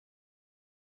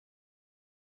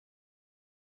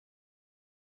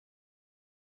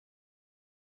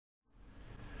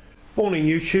Morning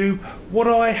YouTube. What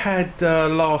I had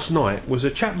last night was a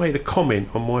chap made a comment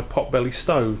on my potbelly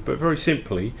stove, but very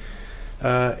simply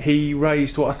he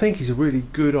raised what I think is a really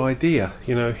good idea.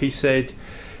 You know, he said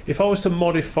if I was to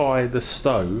modify the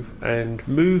stove and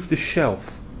move the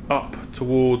shelf up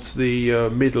towards the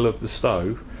middle of the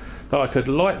stove, that I could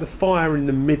light the fire in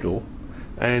the middle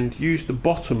and use the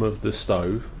bottom of the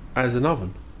stove as an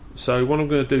oven. So what I'm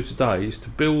going to do today is to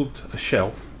build a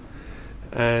shelf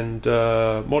and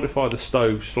modify the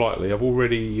stove slightly. I've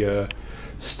already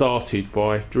started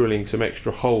by drilling some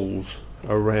extra holes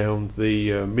around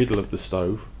the middle of the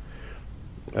stove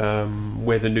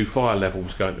where the new fire level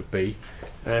is going to be,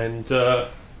 and I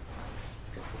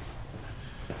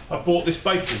bought this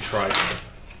baking tray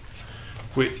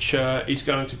which is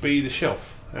going to be the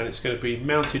shelf, and it's going to be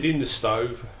mounted in the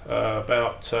stove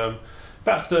about a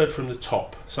third from the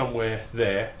top, somewhere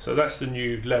there. So that's the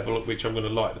new level at which I'm going to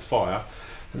light the fire,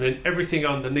 and then everything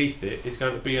underneath it is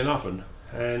going to be an oven.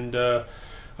 And I'm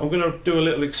going to do a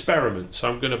little experiment. So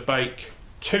I'm going to bake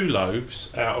 2 loaves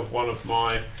out of one of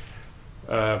my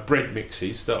bread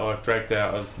mixes that I've dragged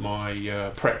out of my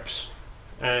preps,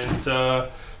 and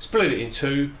split it in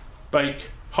 2, bake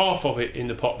half of it in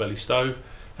the potbelly stove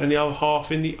and the other half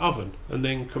in the oven, and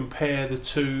then compare the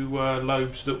 2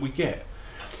 loaves that we get.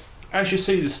 As you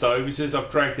see, the stove, it says I've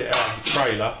dragged it out of the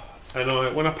trailer,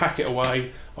 and when I pack it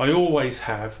away, I always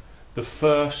have the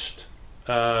first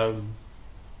firewood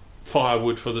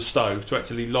for the stove to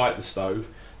actually light the stove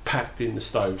packed in the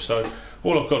stove. So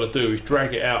all I've got to do is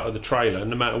drag it out of the trailer, and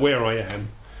no matter where I am,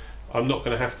 I'm not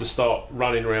going to have to start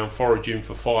running around foraging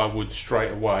for firewood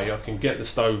straight away. I can get the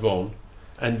stove on,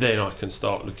 and then I can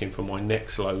start looking for my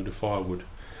next load of firewood.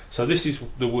 So this is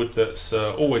the wood that's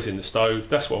always in the stove.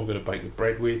 That's what I'm going to bake the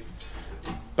bread with.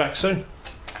 Back soon.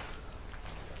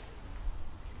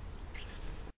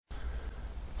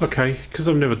 Okay, because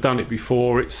I've never done it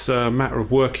before, it's a matter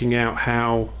of working out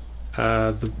how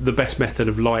the best method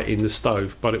of lighting the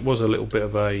stove, but it was a little bit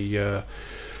of a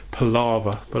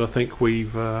palaver, but I think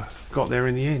we've got there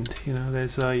in the end. You know,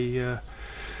 there's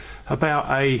about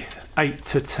a 8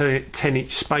 to 10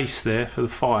 inch space there for the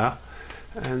fire,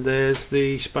 and there's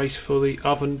the space for the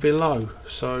oven below.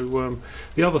 So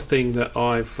the other thing that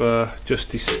I've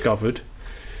just discovered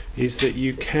is that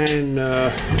you can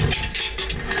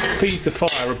feed the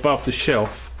fire above the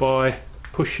shelf by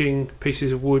pushing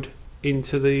pieces of wood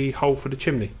into the hole for the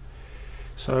chimney.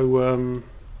 So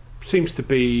seems to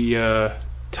be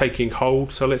taking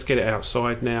hold. So let's get it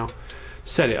outside now,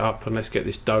 set it up, and let's get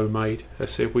this dough made.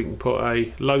 Let's see if we can put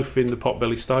a loaf in the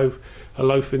potbelly stove, a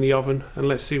loaf in the oven, and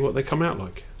let's see what they come out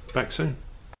like. Back soon.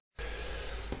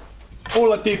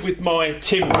 All I did with my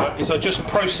timber is I just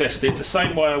processed it the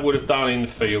same way I would have done in the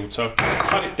field. So I've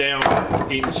cut it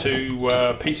down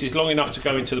into pieces long enough to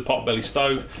go into the potbelly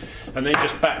stove, and then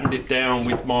just battened it down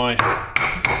with my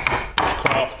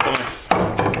craft knife.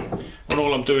 And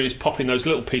all I'm doing is popping those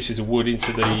little pieces of wood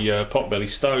into the potbelly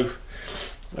stove.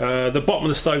 The bottom of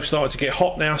the stove started to get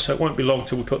hot now, so it won't be long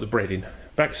till we put the bread in.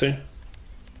 Back soon.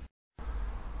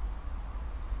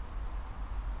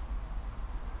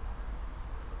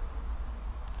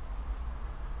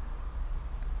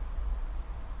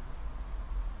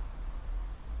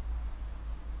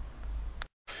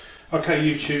 Okay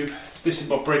YouTube, this is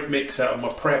my bread mix out of my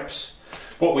preps.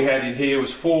 What we had in here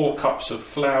was 4 cups of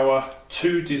flour,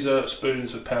 2 dessert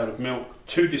spoons of powdered milk,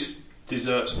 2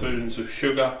 dessert spoons of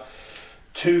sugar,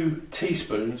 2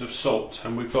 teaspoons of salt,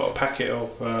 and we've got a packet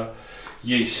of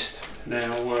yeast.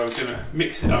 Now we're going to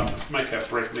mix it up, make our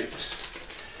bread mix,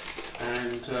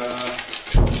 and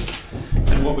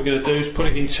what we're going to do is put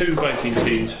it in 2 baking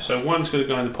tins. So one's going to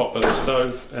go in the potbelly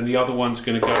stove and the other one's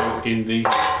going to go in the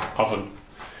oven.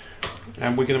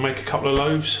 And we're going to make a couple of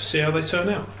loaves, see how they turn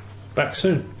out. Back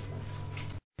soon.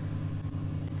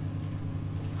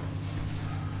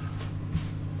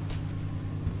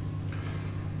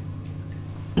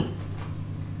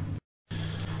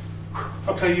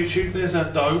 Okay YouTube, there's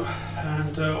our dough,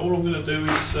 and all I'm going to do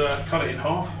is cut it in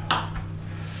half.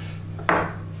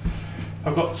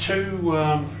 I've got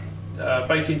 2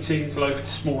 baking tins,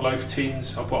 small loaf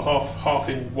tins. I've got half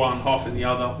in one, half in the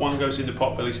other. One goes in the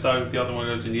potbelly stove, the other one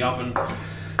goes in the oven.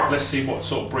 Let's see what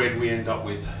sort of bread we end up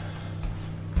with.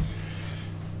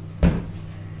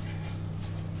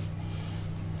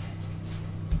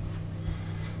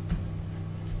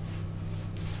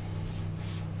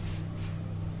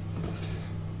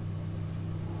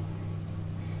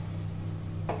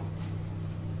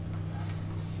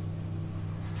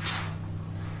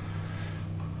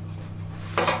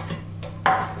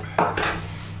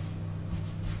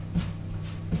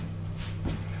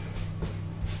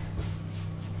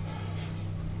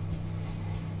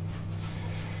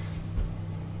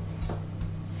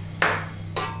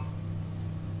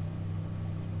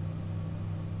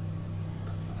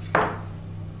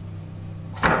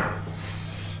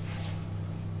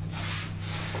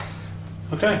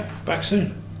 Okay, back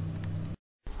soon.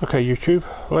 Okay, YouTube,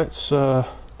 let's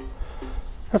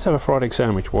have a fried egg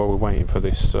sandwich while we're waiting for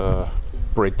this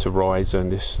bread to rise and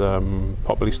this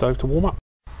potbelly stove to warm up.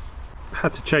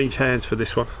 Had to change hands for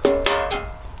this one.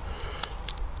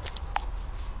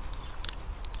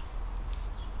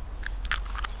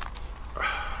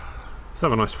 Let's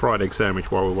have a nice fried egg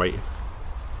sandwich while we're waiting.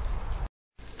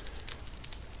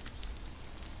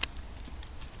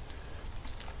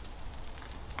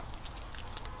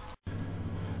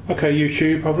 Okay,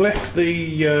 YouTube, I've left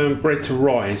the bread to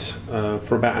rise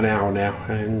for about an hour now,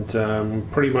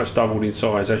 and pretty much doubled in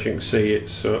size. As you can see,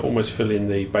 it's almost filling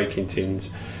the baking tins.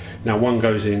 Now one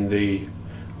goes in the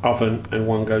oven and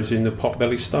one goes in the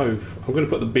potbelly stove. I'm going to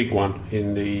put the big one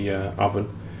in the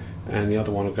oven, and the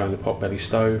other one will go in the potbelly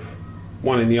stove.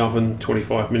 One in the oven,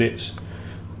 25 minutes.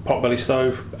 Potbelly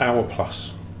stove, hour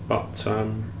plus. But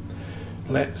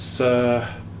let's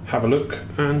have a look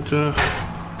and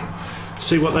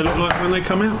see what they look like when they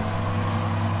come out.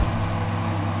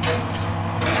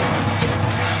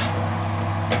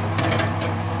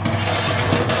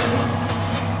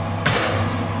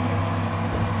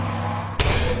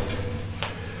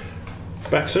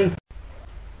 Back soon.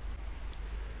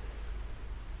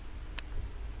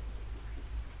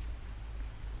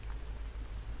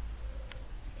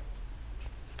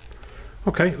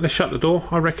 Okay, let's shut the door.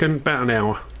 I reckon about an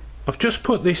hour. I've just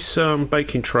put this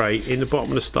baking tray in the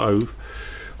bottom of the stove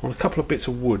on a couple of bits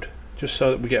of wood, just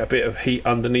so that we get a bit of heat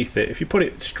underneath it. If you put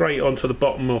it straight onto the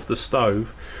bottom of the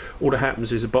stove, all that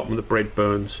happens is the bottom of the bread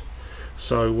burns.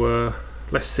 So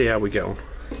let's see how we get on.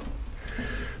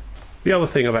 The other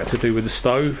thing I've had to do with the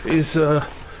stove is I've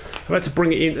had to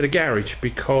bring it into the garage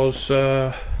because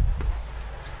it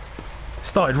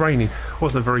started raining. It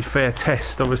wasn't a very fair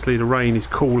test. Obviously the rain is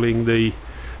cooling the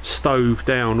stove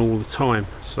down all the time,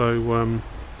 so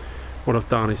what I've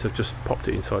done is I've just popped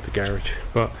it inside the garage,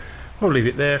 but I'll leave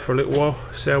it there for a little while,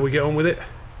 see how we get on with it,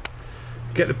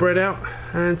 get the bread out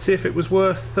and see if it was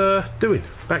worth doing.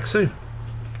 Back soon.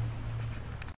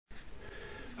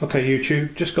 Okay,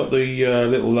 YouTube, just got the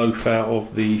little loaf out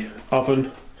of the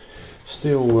oven,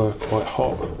 still quite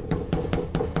hot,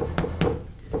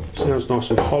 sounds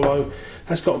nice and hollow,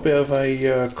 has got a bit of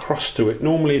a crust to it.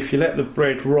 Normally if you let the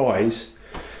bread rise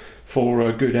for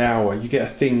a good hour, you get a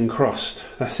thin crust.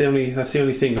 That's the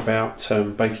only thing about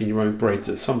baking your own bread,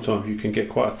 that sometimes you can get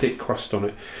quite a thick crust on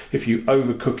it. If you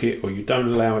overcook it or you don't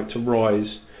allow it to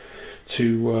rise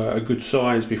to a good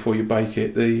size before you bake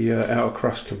it, the outer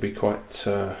crust can be quite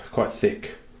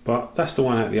thick. But that's the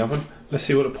one out of the oven. Let's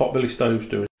see what the potbelly stove's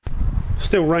doing.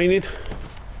 Still raining.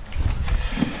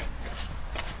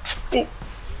 Oh.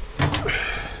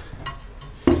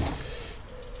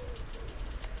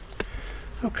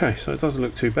 Okay, so it doesn't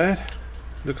look too bad.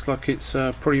 Looks like it's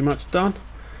pretty much done.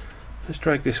 Let's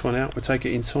drag this one out, we'll take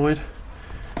it inside,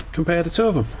 compare the two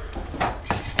of them.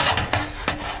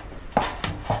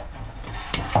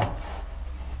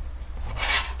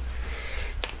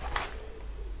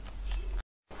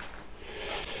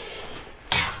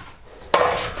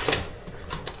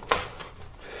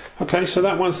 Okay, so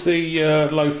that one's the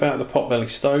loaf out of the potbelly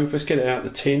stove. Let's get it out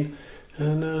of the tin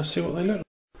and see what they look like.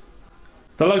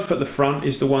 The loaf at the front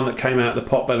is the one that came out of the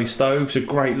potbelly stove. It's a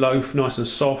great loaf, nice and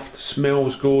soft,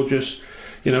 smells gorgeous.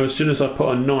 You know, as soon as I put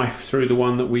a knife through the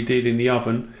one that we did in the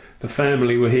oven, the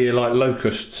family were here like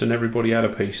locusts and everybody had a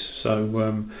piece.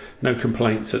 So no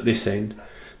complaints at this end.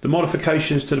 The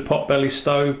modifications to the potbelly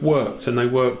stove worked, and they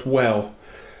worked well.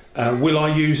 Will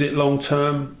I use it long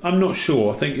term? I'm not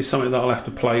sure. I think it's something that I'll have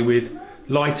to play with.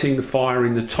 Lighting the fire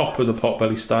in the top of the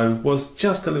potbelly stove was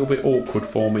just a little bit awkward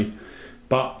for me.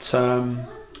 But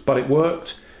it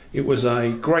worked. It was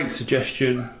a great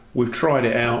suggestion. We've tried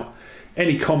it out.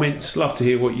 Any comments? Love to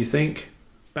hear what you think.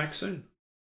 Back soon.